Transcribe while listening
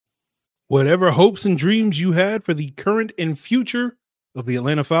Whatever hopes and dreams you had for the current and future of the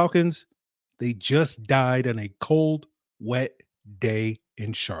Atlanta Falcons, they just died on a cold, wet day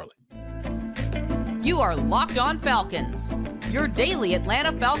in Charlotte. You are Locked On Falcons, your daily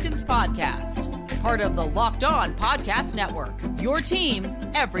Atlanta Falcons podcast. Part of the Locked On Podcast Network, your team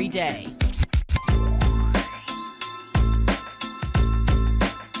every day.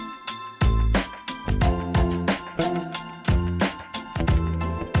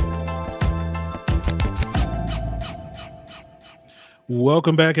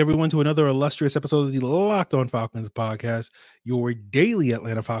 Welcome back, everyone, to another illustrious episode of the Locked On Falcons podcast, your daily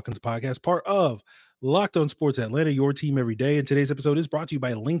Atlanta Falcons podcast, part of Locked On Sports Atlanta, your team every day. And today's episode is brought to you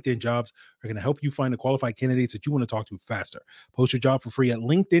by LinkedIn Jobs. They're going to help you find the qualified candidates that you want to talk to faster. Post your job for free at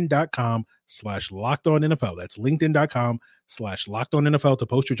linkedin.com/LockedOnNFL. That's linkedin.com/LockedOnNFL to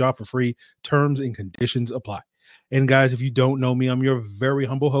post your job for free. Terms and conditions apply. And guys, if you don't know me, I'm your very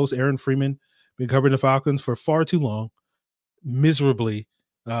humble host, Aaron Freeman. Been covering the Falcons for far too long. Miserably,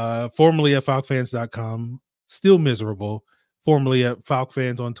 formerly at falcfans.com, still miserable, formerly at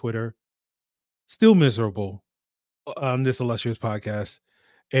falcfans on Twitter, still miserable on this illustrious podcast.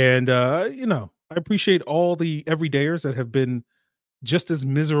 And I appreciate all the everydayers that have been just as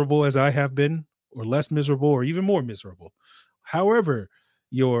miserable as I have been, or less miserable, or even more miserable. However,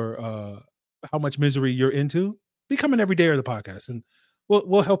 how much misery you're into, become an everydayer of the podcast, and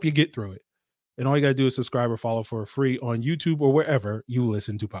we'll help you get through it. And all you got to do is subscribe or follow for free on YouTube or wherever you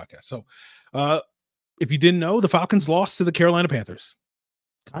listen to podcasts. So if you didn't know, the Falcons lost to the Carolina Panthers.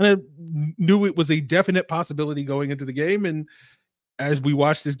 Kind of knew it was a definite possibility going into the game. And as we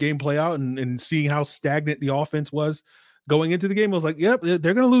watched this game play out and seeing how stagnant the offense was going into the game, I was like, yep, they're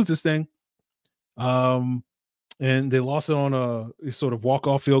going to lose this thing. And they lost it on a sort of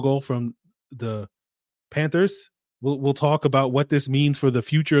walk-off field goal from the Panthers. We'll talk about what this means for the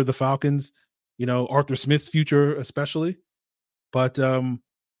future of the Falcons. Arthur Smith's future especially. But,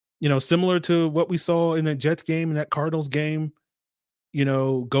 similar to what we saw in that Jets game and that Cardinals game,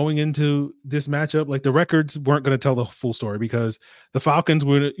 going into this matchup, like the records weren't going to tell the full story because the Falcons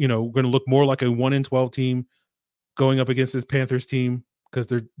were, going to look more like a 1-12 team going up against this Panthers team because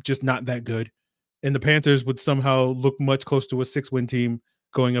they're just not that good. And the Panthers would somehow look much closer to a 6-win team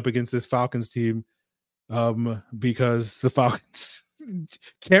going up against this Falcons team because the Falcons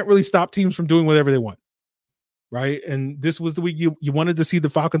can't really stop teams from doing whatever they want, right? And this was the week you wanted to see the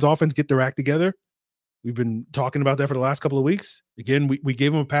Falcons offense get their act together. We've been talking about that for the last couple of weeks. Again, we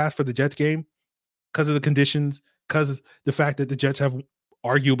gave them a pass for the Jets game because of the conditions, because of the fact that the Jets have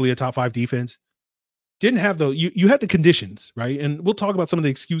arguably a top 5 defense. Didn't have though. You had the conditions, right? And we'll talk about some of the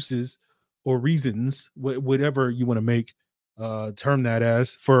excuses or reasons, whatever you want to make term that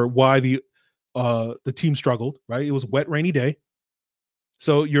as, for why the team struggled, right? It was a wet, rainy day.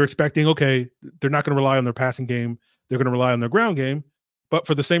 So you're expecting, okay, they're not going to rely on their passing game. They're going to rely on their ground game. But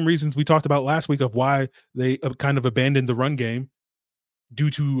for the same reasons we talked about last week of why they kind of abandoned the run game due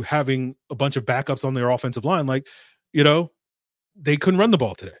to having a bunch of backups on their offensive line, they couldn't run the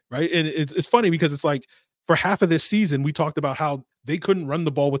ball today, right? And it's funny because it's like for half of this season, we talked about how they couldn't run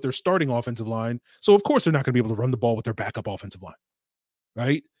the ball with their starting offensive line. So, of course, they're not going to be able to run the ball with their backup offensive line,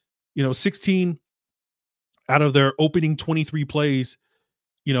 right? 16 out of their opening 23 plays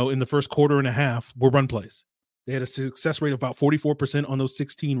in the first quarter and a half were run plays. They had a success rate of about 44% on those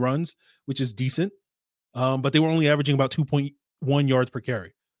 16 runs, which is decent. But they were only averaging about 2.1 yards per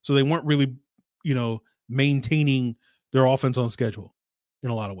carry. So they weren't really, maintaining their offense on schedule in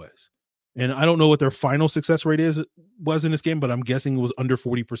a lot of ways. And I don't know what their final success rate was in this game, but I'm guessing it was under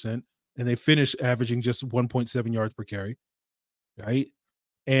 40%. And they finished averaging just 1.7 yards per carry. Right.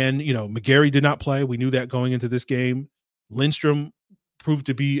 And, McGarry did not play. We knew that going into this game. Lindstrom proved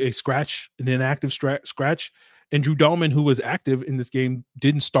to be an inactive scratch. And Drew Dahlman, who was active in this game,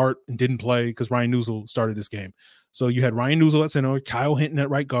 didn't start and didn't play because Ryan Newsel started this game. So you had Ryan Newsel at center, Kyle Hinton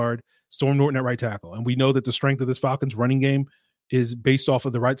at right guard, Storm Norton at right tackle. And we know that the strength of this Falcons running game is based off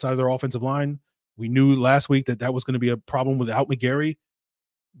of the right side of their offensive line. We knew last week that was going to be a problem without McGarry.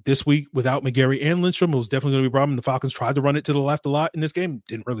 This week, without McGarry and Lindstrom, it was definitely going to be a problem. The Falcons tried to run it to the left a lot in this game.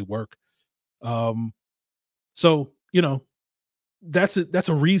 Didn't really work. That's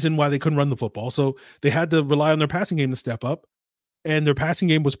a reason why they couldn't run the football. So they had to rely on their passing game to step up. And their passing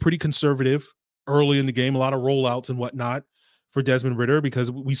game was pretty conservative early in the game, a lot of rollouts and whatnot for Desmond Ridder,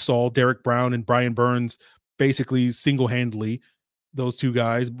 because we saw Derek Brown and Brian Burns basically single-handedly, those two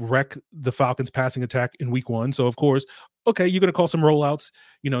guys, wreck the Falcons passing attack in week 1. So, of course, okay, you're going to call some rollouts,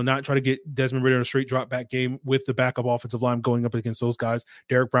 not try to get Desmond Ridder in a straight drop back game with the backup offensive line going up against those guys.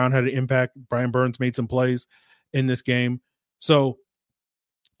 Derek Brown had an impact. Brian Burns made some plays in this game. So,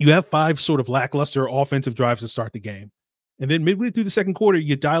 You have 5 sort of lackluster offensive drives to start the game. And then midway through the second quarter,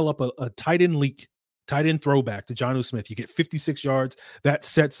 you dial up a tight end leak, tight end throwback to Jonnu Smith. You get 56 yards. That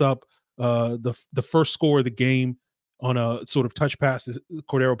sets up the first score of the game on a sort of touch pass to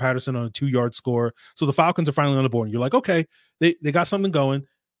Cordero Patterson on a 2-yard score. So the Falcons are finally on the board. And you're like, okay, they got something going.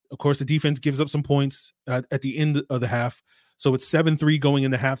 Of course, the defense gives up some points at the end of the half. So it's 7-3 going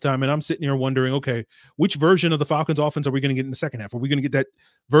into halftime. And I'm sitting here wondering, okay, which version of the Falcons offense are we going to get in the second half? Are we going to get that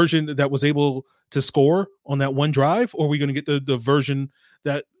version that was able to score on that one drive? Or are we going to get the version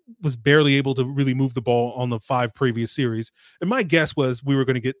that was barely able to really move the ball on the 5 previous series? And my guess was we were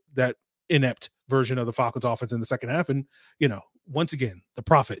going to get that inept version of the Falcons offense in the second half. And, once again, the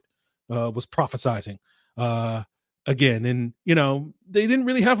prophet was prophesizing again. And, they didn't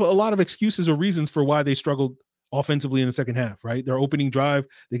really have a lot of excuses or reasons for why they struggled offensively in the second half, right? Their opening drive,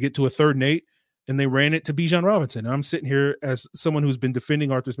 they get to a 3rd and 8, and they ran it to Bijan Robinson. And I'm sitting here as someone who's been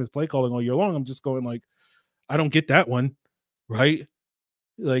defending Arthur Smith's play calling all year long. I'm just going like, I don't get that one, right?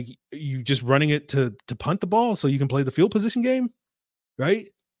 Like, you just running it to punt the ball so you can play the field position game, right?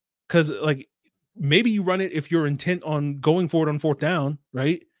 Because like maybe you run it if you're intent on going for it on 4th down,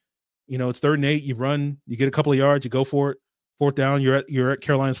 right? It's 3rd and 8, you run, you get a couple of yards, you go for it. 4th down, you're at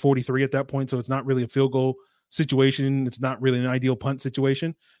Carolina's 43 at that point, so it's not really a field goal situation. It's not really an ideal punt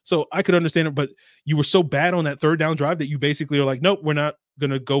situation. So I could understand it, but you were so bad on that 3rd down drive that you basically are like, nope, we're not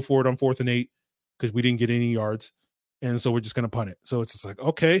going to go for it on 4th and 8 because we didn't get any yards. And so we're just going to punt it. So it's just like,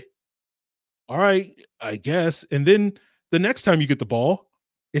 okay, all right, I guess. And then the next time you get the ball,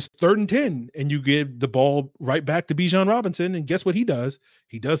 it's 3rd and 10, and you give the ball right back to Bijan Robinson. And guess what he does?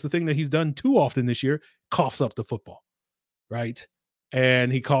 He does the thing that he's done too often this year, coughs up the football, right?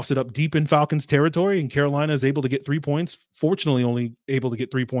 And he coughs it up deep in Falcons territory, and Carolina is able to get 3 points. Fortunately, only able to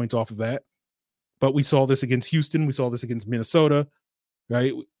get 3 points off of that. But we saw this against Houston. We saw this against Minnesota,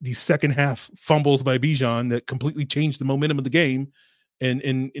 right? These second half fumbles by Bijan that completely changed the momentum of the game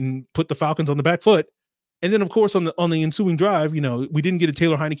and put the Falcons on the back foot. And then, of course, on the ensuing drive, we didn't get a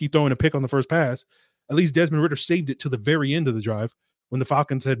Taylor Heineke throwing a pick on the first pass. At least Desmond Ridder saved it to the very end of the drive when the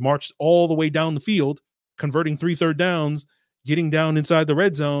Falcons had marched all the way down the field, converting 3 third downs, getting down inside the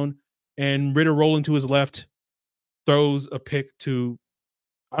red zone, and Ridder rolling to his left, throws a pick to,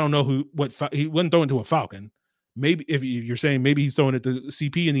 I don't know he wasn't throwing to a Falcon. Maybe if you're saying maybe he's throwing it to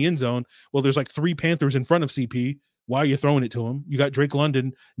CP in the end zone. Well, there's like 3 Panthers in front of CP. Why are you throwing it to him? You got Drake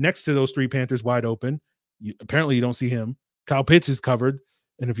London next to those 3 Panthers wide open. Apparently you don't see him. Kyle Pitts is covered.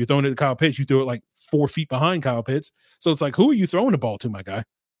 And if you're throwing it to Kyle Pitts, you throw it like 4 feet behind Kyle Pitts. So it's like, who are you throwing the ball to, my guy?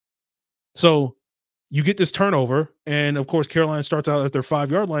 So you get this turnover, and of course, Carolina starts out at their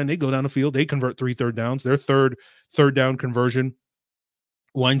 5-yard line. They go down the field. They convert 3 third downs. Their third down conversion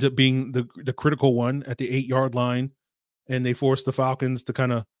winds up being the critical one at the 8-yard line, and they force the Falcons to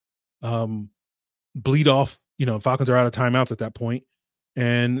kind of bleed off. Falcons are out of timeouts at that point,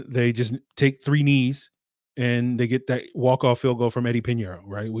 and they just take 3 knees, and they get that walk-off field goal from Eddie Pinheiro,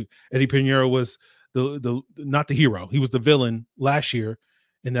 right? Eddie Pinheiro was the not the hero. He was the villain last year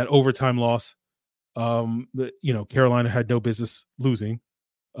in that overtime loss. Carolina had no business losing.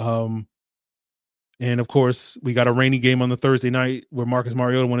 And of course, we got a rainy game on the Thursday night where Marcus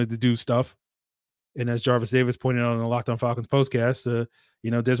Mariota wanted to do stuff. And as Jarvis Davis pointed out on the Locked On Falcons postcast,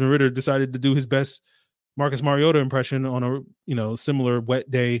 Desmond Ridder decided to do his best Marcus Mariota impression on a similar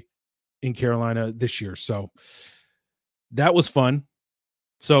wet day in Carolina this year. So that was fun.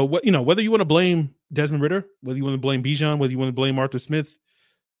 So whether you want to blame Desmond Ridder, whether you want to blame Bijan, whether you want to blame Arthur Smith,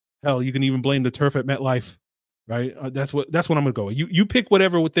 hell, you can even blame the turf at MetLife, right? That's what I'm going to go with. You pick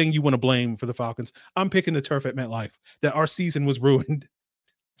whatever thing you want to blame for the Falcons. I'm picking the turf at MetLife. That our season was ruined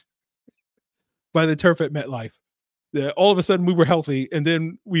by the turf at MetLife. That all of a sudden we were healthy, and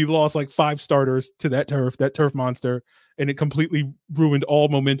then we lost like 5 starters to that turf monster, and it completely ruined all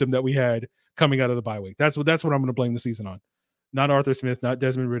momentum that we had coming out of the bye week. That's what I'm going to blame the season on. Not Arthur Smith, not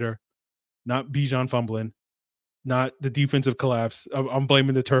Desmond Ridder, not Bijan fumbling, not the defensive collapse. I'm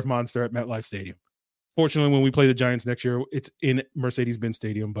blaming the turf monster at MetLife Stadium. Fortunately, when we play the Giants next year, it's in Mercedes-Benz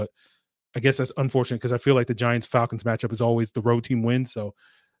Stadium, but I guess that's unfortunate because I feel like the Giants-Falcons matchup is always the road team wins, so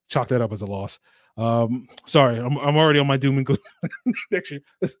chalk that up as a loss. Sorry, I'm already on my doom and gloom next year.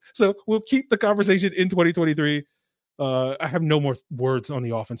 So we'll keep the conversation in 2023. I have no more words on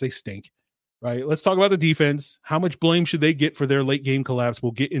the offense. They stink. Right. Let's talk about the defense. How much blame should they get for their late game collapse?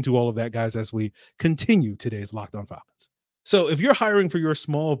 We'll get into all of that, guys, as we continue today's Locked On Falcons. So if you're hiring for your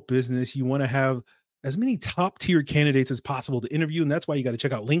small business, you want to have as many top tier candidates as possible to interview. And that's why you got to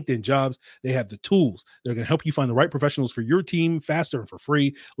check out LinkedIn Jobs. They have the tools. They're going to help you find the right professionals for your team faster and for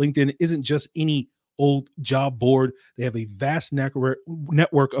free. LinkedIn isn't just any old job board. They have a vast network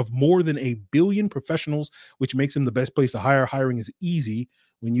of more than 1 billion professionals, which makes them the best place to hire. Hiring is easy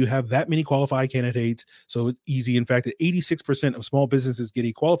when you have that many qualified candidates. So it's easy. In fact, 86% of small businesses get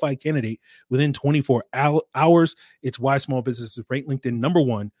a qualified candidate within 24 hours. It's why small businesses rank LinkedIn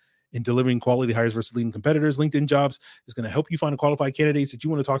 #1 in delivering quality hires versus leading competitors. LinkedIn Jobs is going to help you find qualified candidates that you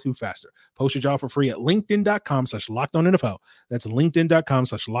want to talk to faster. Post your job for free at linkedin.com/LockedOnNFL. That's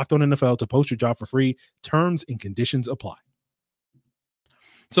linkedin.com/LockedOnNFL to post your job for free. Terms and conditions apply.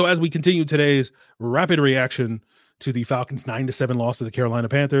 So as we continue today's rapid reaction to the Falcons 9-7 loss to the Carolina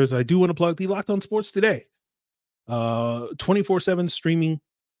Panthers, I do want to plug the Locked On Sports Today 24/7 streaming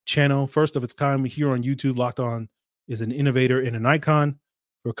channel, first of its kind here on YouTube. Locked On is an innovator and an icon.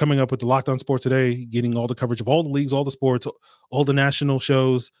 We're coming up with the Locked On Sports Today, getting all the coverage of all the leagues, all the sports, all the national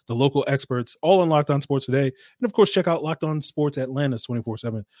shows, the local experts, all on Locked On Sports Today. And of course, check out Locked On Sports Atlanta's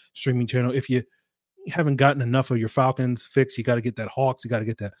 24/7 streaming channel. If you haven't gotten enough of your Falcons fix, you got to get that Hawks, you got to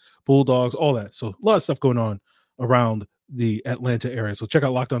get that Bulldogs, all that. So a lot of stuff going on around the Atlanta area. So check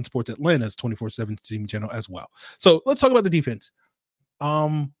out Locked On Sports Atlanta's 24/7 streaming channel as well. So let's talk about the defense.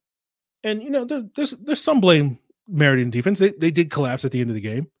 And there's some blame merited in defense. They did collapse at the end of the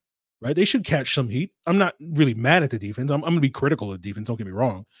game, right? They should catch some heat. I'm not really mad at the defense. I'm going to be critical of the defense. Don't get me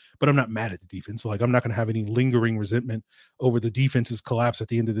wrong, but I'm not mad at the defense. Like, I'm not going to have any lingering resentment over the defense's collapse at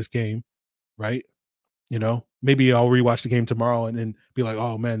the end of this game, right? Maybe I'll rewatch the game tomorrow and then be like,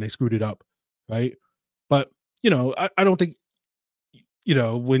 oh man, they screwed it up, right? But I don't think,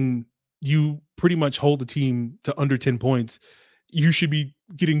 when you pretty much hold the team to under 10 points, you should be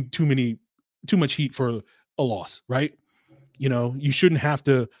getting too much heat for a loss, right? You shouldn't have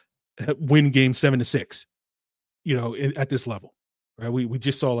to win game 7-6, at this level, right? We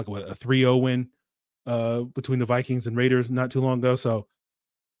just saw like a 3-0 win between the Vikings and Raiders not too long ago. So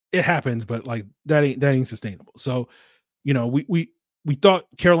it happens, but like that ain't sustainable. So, we thought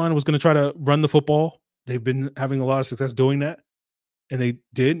Carolina was going to try to run the football. They've been having a lot of success doing that. And they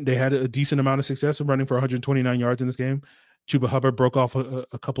did. They had a decent amount of success in running for 129 yards in this game. Chuba Hubbard broke off a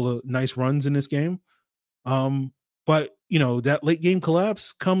couple of nice runs in this game. But that late game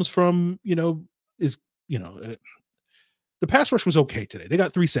collapse comes from, the pass rush was okay today. They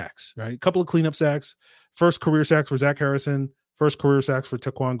got 3 sacks, right? A couple of cleanup sacks, first career sacks for Zach Harrison, first career sacks for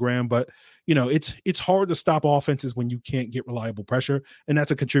Taquan Graham. But, it's hard to stop offenses when you can't get reliable pressure. And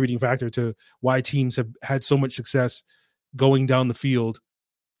that's a contributing factor to why teams have had so much success going down the field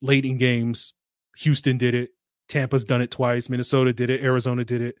late in games. Houston did it. Tampa's done it twice. Minnesota did it. Arizona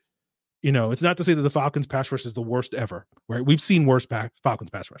did it. It's not to say that the Falcons pass rush is the worst ever, right? We've seen worse Falcons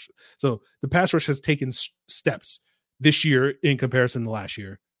pass rush. So the pass rush has taken steps this year in comparison to last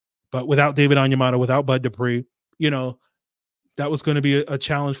year. But without David Onyemata, without Bud Dupree, that was going to be a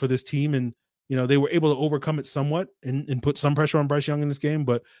challenge for this team. And, they were able to overcome it somewhat and put some pressure on Bryce Young in this game.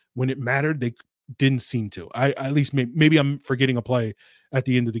 But when it mattered, they didn't seem to. At least maybe I'm forgetting a play at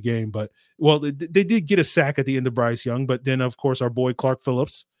the end of the game. But, well, they did get a sack at the end of Bryce Young. But then, of course, our boy Clark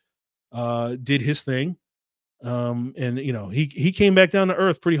Phillips did his thing. And, he came back down to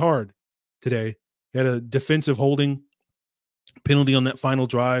earth pretty hard today. He had a defensive holding penalty on that final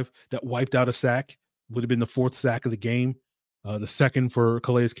drive that wiped out a sack. Would have been the 4th sack of the game. The second for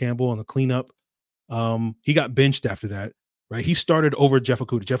Calais Campbell on the cleanup. He got benched after that, right? He started over Jeff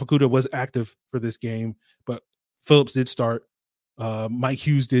Okudah. Jeff Okudah was active for this game, but Phillips did start. Mike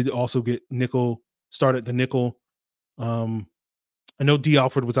Hughes did also get started the nickel. I know D.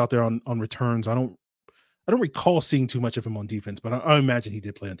 Alford was out there on returns. I don't recall seeing too much of him on defense, but I imagine he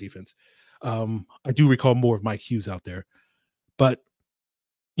did play on defense. I do recall more of Mike Hughes out there, but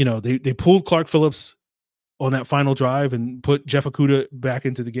they pulled Clark Phillips on that final drive and put Jeff Okudah back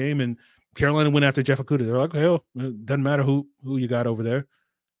into the game, and Carolina went after Jeff Okudah. They're like, hell, it doesn't matter who you got over there.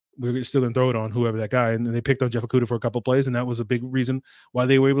 We're still going to throw it on whoever that guy. And then they picked on Jeff Okudah for a couple of plays, and that was a big reason why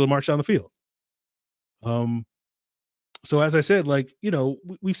they were able to march down the field. So as I said,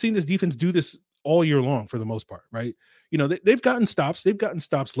 we've seen this defense do this all year long for the most part, right? They've gotten stops. They've gotten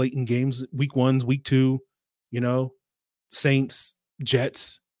stops late in games, week 1, week 2, Saints,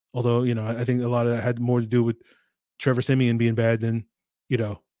 Jets. Although, I think a lot of that had more to do with Trevor Siemian being bad than,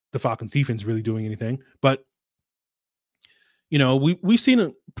 the Falcons defense really doing anything. But, we've seen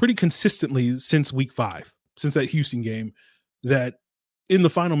it pretty consistently since week 5, since that Houston game, that in the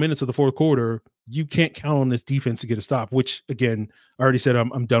final minutes of the 4th quarter, you can't count on this defense to get a stop, which, again, I already said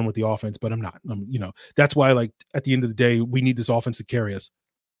I'm done with the offense, but I'm not. That's why, at the end of the day, we need this offense to carry us,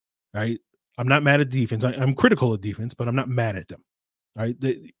 right? I'm not mad at defense. I'm critical of defense, but I'm not mad at them, right?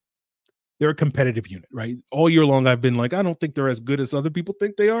 they're a competitive unit, right? All year long, I've been like, I don't think they're as good as other people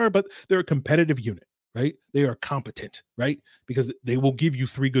think they are, but they're a competitive unit, right? They are competent, right? Because they will give you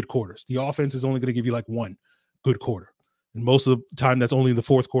 3 good quarters. The offense is only going to give you like 1 good quarter. And most of the time, that's only the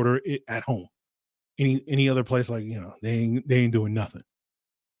fourth quarter at home. Any other place, like, they ain't doing nothing.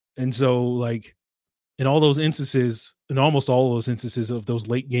 And so, like, in all those instances, in almost all those instances of those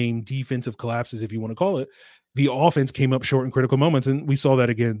late game defensive collapses, if you want to call it, the offense came up short in critical moments, and we saw that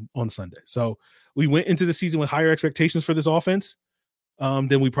again on Sunday. So we went into the season with higher expectations for this offense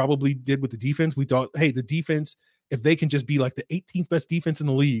than we probably did with the defense. We thought, hey, the defense, if they can just be like the 18th best defense in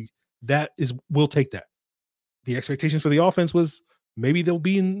the league, we'll take that. The expectations for the offense was maybe they'll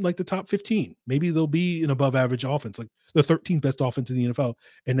be in like the top 15. Maybe they'll be an above average offense, like the 13th best offense in the NFL,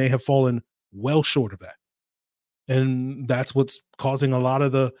 and they have fallen well short of that. And that's what's causing a lot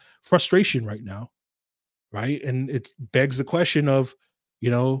of the frustration right now, right? And it begs the question of,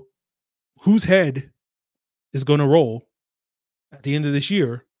 whose head is going to roll at the end of this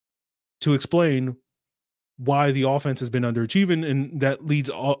year to explain why the offense has been underachieving. And that leads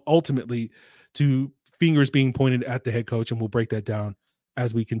ultimately to fingers being pointed at the head coach. And we'll break that down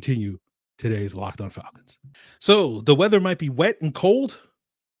as we continue today's Locked On Falcons. So the weather might be wet and cold,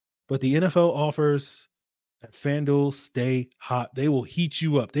 but the NFL offers at FanDuel stay hot. They will heat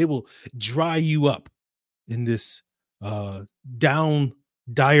you up. They will dry you up in this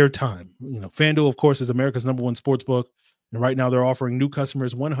dire time. FanDuel, of course, is America's #1 sports book. And right now they're offering new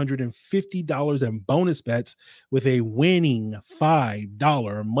customers $150 in bonus bets with a winning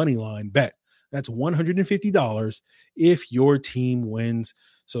 $5 money line bet. That's $150 if your team wins.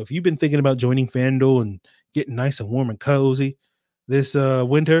 So if you've been thinking about joining FanDuel and getting nice and warm and cozy this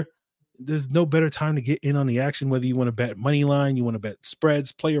winter, there's no better time to get in on the action, whether you want to bet money line, you want to bet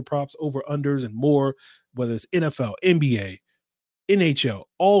spreads, player props, over-unders, and more, whether it's NFL, NBA, NHL,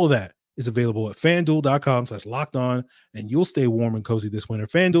 all of that is available at FanDuel.com/lockedon, and you'll stay warm and cozy this winter.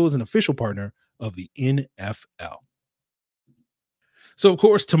 FanDuel is an official partner of the NFL. So, of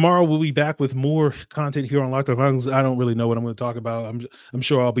course, tomorrow we'll be back with more content here on Locked On Falcons. I don't really know what I'm going to talk about. I'm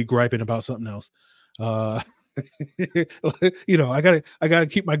sure I'll be griping about something else. I gotta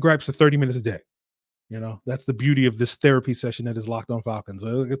keep my gripes to 30 minutes a day. That's the beauty of this therapy session that is Locked On Falcons.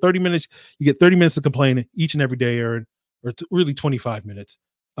 30 minutes, you get 30 minutes of complaining each and every day, Aaron, or really 25 minutes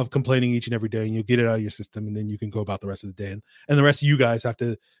of complaining each and every day, and you'll get it out of your system, and then you can go about the rest of the day. And the rest of you guys have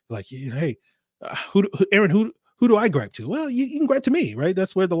to hey, Aaron, who do I gripe to? Well, you can gripe to me, right?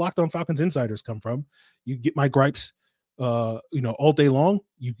 That's where the Locked On Falcons insiders come from. You get my gripes, all day long.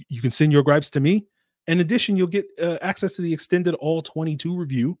 You can send your gripes to me. In addition, you'll get access to the extended all 22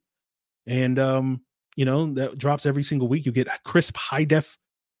 review. And, that drops every single week. You get a crisp high def,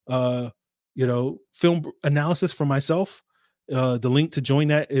 film analysis from myself. The link to join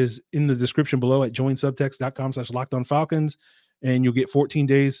that is in the description below at joinsubtext.com/LockedOnFalcons. And you'll get 14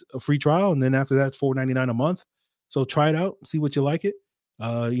 days of free trial. And then after that, it's $4.99 a month. So try it out, see what you like it.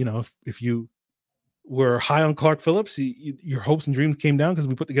 If you were high on Clark Phillips, your hopes and dreams came down because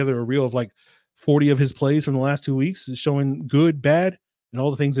we put together a reel of like 40 of his plays from the last 2 weeks, showing good, bad, and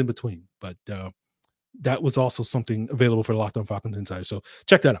all the things in between. But that was also something available for Locked On Falcons Insider. So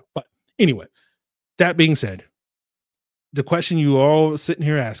check that out. But anyway, that being said, the question you are all sitting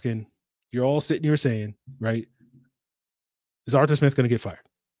here asking, you're all sitting here saying, right, is Arthur Smith going to get fired?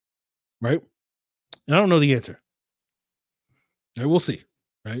 Right? And I don't know the answer. And we'll see,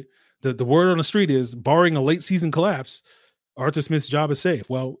 right? The word on the street is, barring a late season collapse, Arthur Smith's job is safe.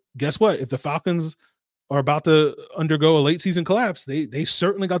 Well, guess what? If the Falcons are about to undergo a late season collapse, they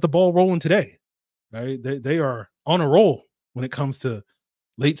certainly got the ball rolling today, right? They are on a roll when it comes to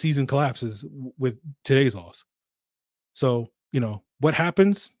late season collapses with today's loss. So, what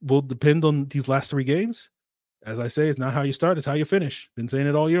happens will depend on these last 3 games. As I say, it's not how you start, it's how you finish. Been saying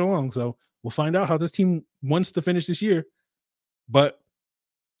it all year long. So we'll find out how this team wants to finish this year. But,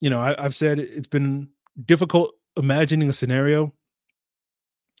 I've said it's been difficult imagining a scenario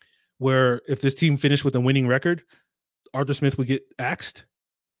where if this team finished with a winning record, Arthur Smith would get axed.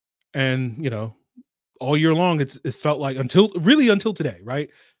 And, all year long, it felt like until today, right?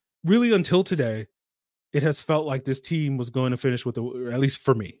 Really until today, it has felt like this team was going to finish with at least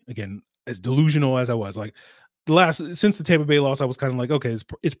for me, again, as delusional as I was, like since the Tampa Bay loss, I was kind of like, okay,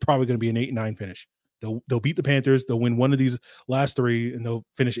 it's probably going to be an 8-9 finish. They'll beat the Panthers. They'll win one of these last 3 and they'll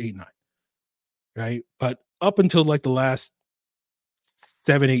finish 8-9. Right. But up until like the last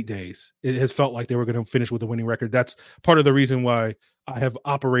 7-8 days, it has felt like they were going to finish with a winning record. That's part of the reason why I have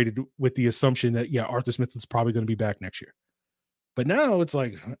operated with the assumption that, Arthur Smith is probably going to be back next year. But now it's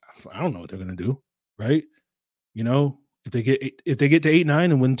like, I don't know what they're going to do. Right. If they get to 8-9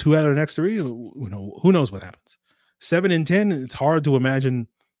 and win 2 out of the next 3, who knows what happens. 7-10, it's hard to imagine,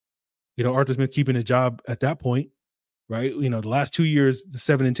 Arthur Smith keeping a job at that point, right? The last 2 years, the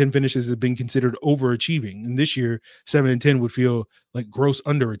 7-10 finishes have been considered overachieving, and this year 7-10 would feel like gross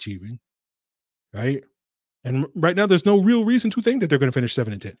underachieving, right? And right now, there's no real reason to think that they're going to finish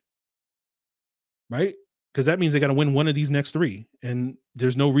 7-10, right? Because that means they got to win one of these next 3, and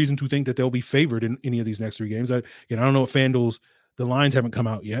there's no reason to think that they'll be favored in any of these next 3 games. I don't know if the lines haven't come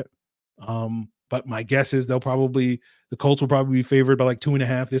out yet, but my guess is the Colts will probably be favored by like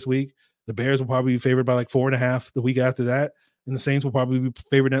 2.5 this week. The Bears will probably be favored by like 4.5 the week after that, and the Saints will probably be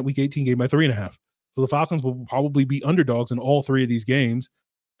favored in that Week 18 game by 3.5. So the Falcons will probably be underdogs in all 3 of these games,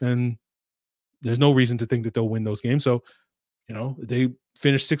 and there's no reason to think that they'll win those games. So, if they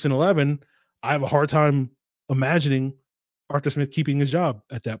finish 6-11, I have a hard time imagining Arthur Smith keeping his job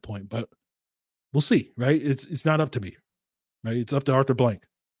at that point, but we'll see, right? It's not up to me, right? It's up to Arthur Blank,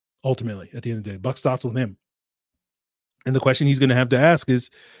 ultimately, at the end of the day. Buck stops with him. And the question he's going to have to ask is,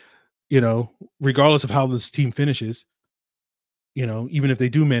 regardless of how this team finishes, even if they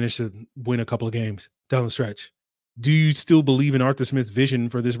do manage to win a couple of games down the stretch, do you still believe in Arthur Smith's vision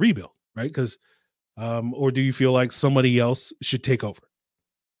for this rebuild, right? Because, or do you feel like somebody else should take over?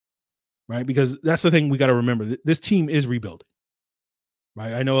 Right? Because that's the thing we got to remember. This team is rebuilding,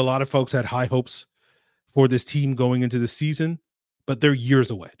 right? I know a lot of folks had high hopes for this team going into the season, but they're years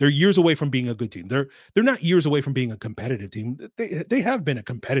away. They're years away from being a good team. They're not years away from being a competitive team. They have been a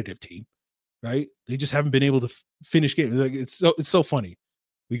competitive team, right? They just haven't been able to finish games. Like, it's so funny.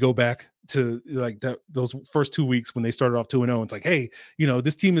 We go back to like those first 2 weeks when they started off 2-0. It's like, hey,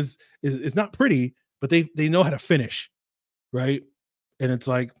 this team is not pretty, but they know how to finish, right? And it's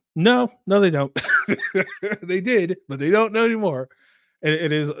like, no, they don't. They did, but they don't know anymore. And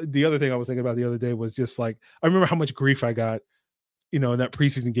it is the other thing I was thinking about the other day was just like, I remember how much grief I got, in that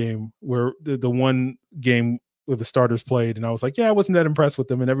preseason game where the one game where the starters played. And I was like, yeah, I wasn't that impressed with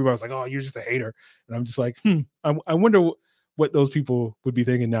them. And everybody was like, oh, you're just a hater. And I'm just like, I wonder what those people would be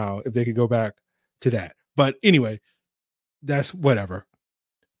thinking now if they could go back to that. But anyway, that's whatever.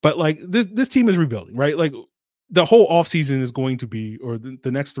 But like this team is rebuilding, right? Like, the whole offseason is going to be, or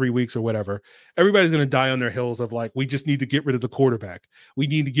the next 3 weeks or whatever, everybody's going to die on their heels of like, we just need to get rid of the quarterback. We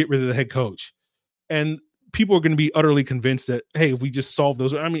need to get rid of the head coach. And people are going to be utterly convinced that, hey, if we just solve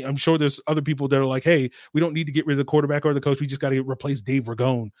those, I mean, I'm sure there's other people that are like, hey, we don't need to get rid of the quarterback or the coach. We just got to replace Dave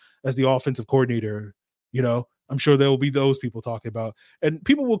Ragone as the offensive coordinator. I'm sure there will be those people talking about, and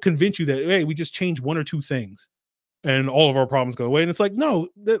people will convince you that, hey, we just change 1 or 2 things and all of our problems go away. And it's like, no,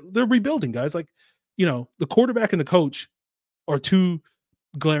 they're rebuilding, guys. Like, the quarterback and the coach are 2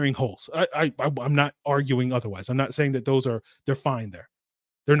 glaring holes. I'm not arguing otherwise. I'm not saying that they're fine there.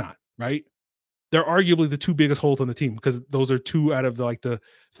 They're not, right? They're arguably the 2 biggest holes on the team because those are 2 out of the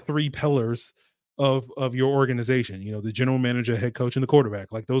 3 pillars of your organization. The general manager, head coach, and the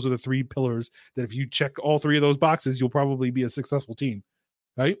quarterback. Like, those are the 3 pillars that if you check all 3 of those boxes, you'll probably be a successful team,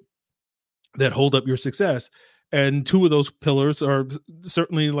 right? That hold up your success. And 2 of those pillars are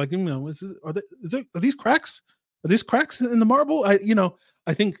certainly like, are these cracks? Are these cracks in the marble? I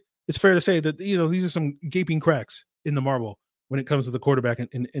think it's fair to say that, these are some gaping cracks in the marble when it comes to the quarterback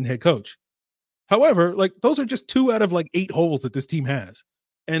and head coach. However, like, those are just 2 out of like 8 holes that this team has.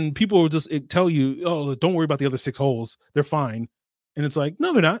 And people will just tell you, oh, don't worry about the other 6 holes. They're fine. And it's like,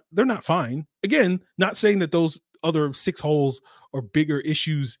 no, they're not. They're not fine. Again, not saying that those other 6 holes are bigger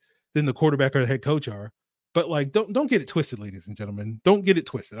issues than the quarterback or the head coach are. But like, don't get it twisted, ladies and gentlemen. Don't get it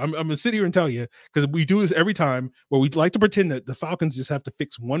twisted. I'm gonna sit here and tell you, because we do this every time, where we like to pretend that the Falcons just have to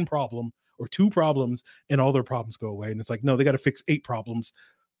fix 1 problem or 2 problems and all their problems go away. And it's like, no, they got to fix 8 problems.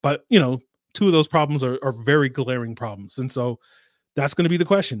 But 2 of those problems are very glaring problems. And so that's going to be the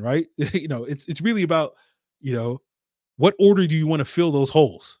question, right? It's really about, what order do you want to fill those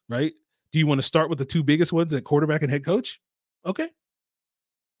holes, right? Do you want to start with the 2 biggest ones at quarterback and head coach? Okay.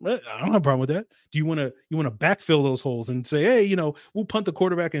 I don't have a problem with that. Do you want to backfill those holes and say, hey, we'll punt the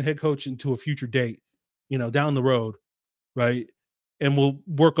quarterback and head coach into a future date, down the road, right? And we'll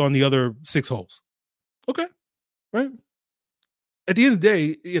work on the other 6 holes. Okay, right? At the end of the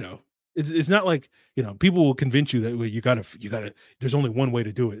day, it's not like, people will convince you that you gotta. There's only one way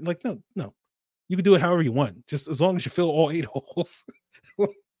to do it. Like, no, you can do it however you want, just as long as you fill all 8 holes.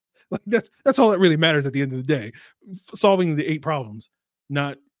 Like, that's all that really matters at the end of the day. Solving the 8 problems,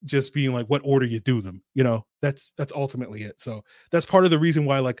 not just being like what order you do them. That's ultimately it. So that's part of the reason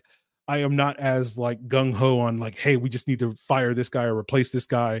why, like, I am not as like gung-ho on like, hey, we just need to fire this guy or replace this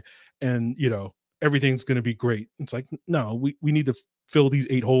guy and everything's going to be great. It's like, no, we need to fill these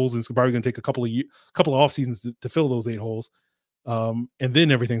 8 holes. And it's probably going to take a couple of off seasons to fill those 8 holes. And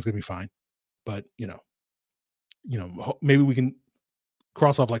then everything's going to be fine. But, maybe we can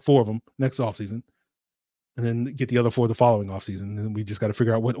cross off like 4 of them next off season and then get the other 4 the following off season. And then we just got to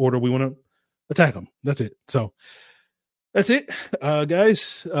figure out what order we want to attack them. That's it. So that's it,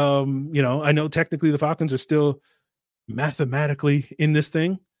 guys. I know technically the Falcons are still mathematically in this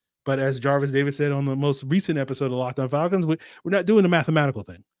thing, but as Jarvis Davis said on the most recent episode of Locked On Falcons, we're not doing the mathematical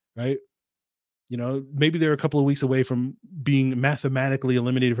thing, right? Maybe they're a couple of weeks away from being mathematically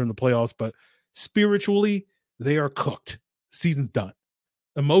eliminated from the playoffs, but spiritually they are cooked. Season's done.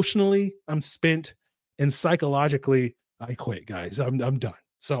 Emotionally, I'm spent, and psychologically, I quit, guys. I'm done.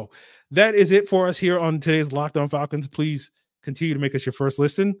 So that is it for us here on today's Locked On Falcons. Please continue to make us your first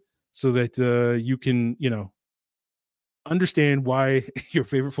listen so that you can, understand why your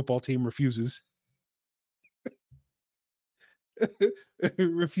favorite football team refuses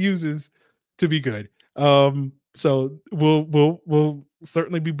to be good. So we'll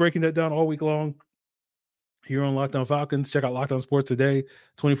certainly be breaking that down all week long here on Locked On Falcons. Check out Locked On Sports Today,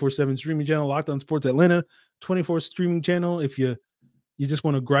 24/7 streaming channel, Locked On Sports Atlanta, 24 streaming channel. If you just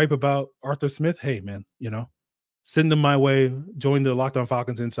want to gripe about Arthur Smith, hey man, send them my way. Join the Locked On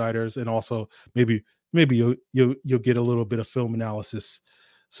Falcons insiders, and also maybe you'll get a little bit of film analysis,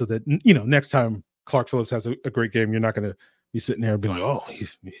 so that next time Clark Phillips has a great game, you're not going to be sitting there and be like, oh,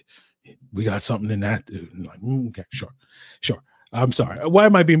 we got something in that dude. And like, okay, sure. I'm sorry. Why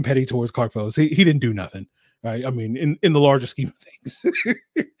am I being petty towards Clark Phillips? He didn't do nothing. Right? I mean, in the larger scheme of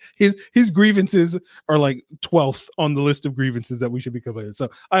things, his grievances are like 12th on the list of grievances that we should be complaining.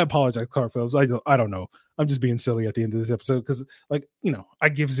 So I apologize, Clark Phillips. I don't know. I'm just being silly at the end of this episode because, I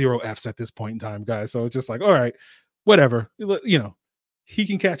give 0 Fs at this point in time, guys. So it's just like, all right, whatever. He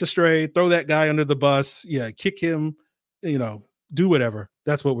can catch a stray, throw that guy under the bus, kick him, do whatever.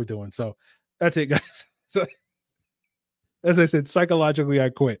 That's what we're doing. So that's it, guys. So as I said, psychologically,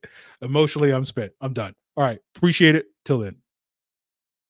 I quit. Emotionally, I'm spent. I'm done. All right. Appreciate it. Till then.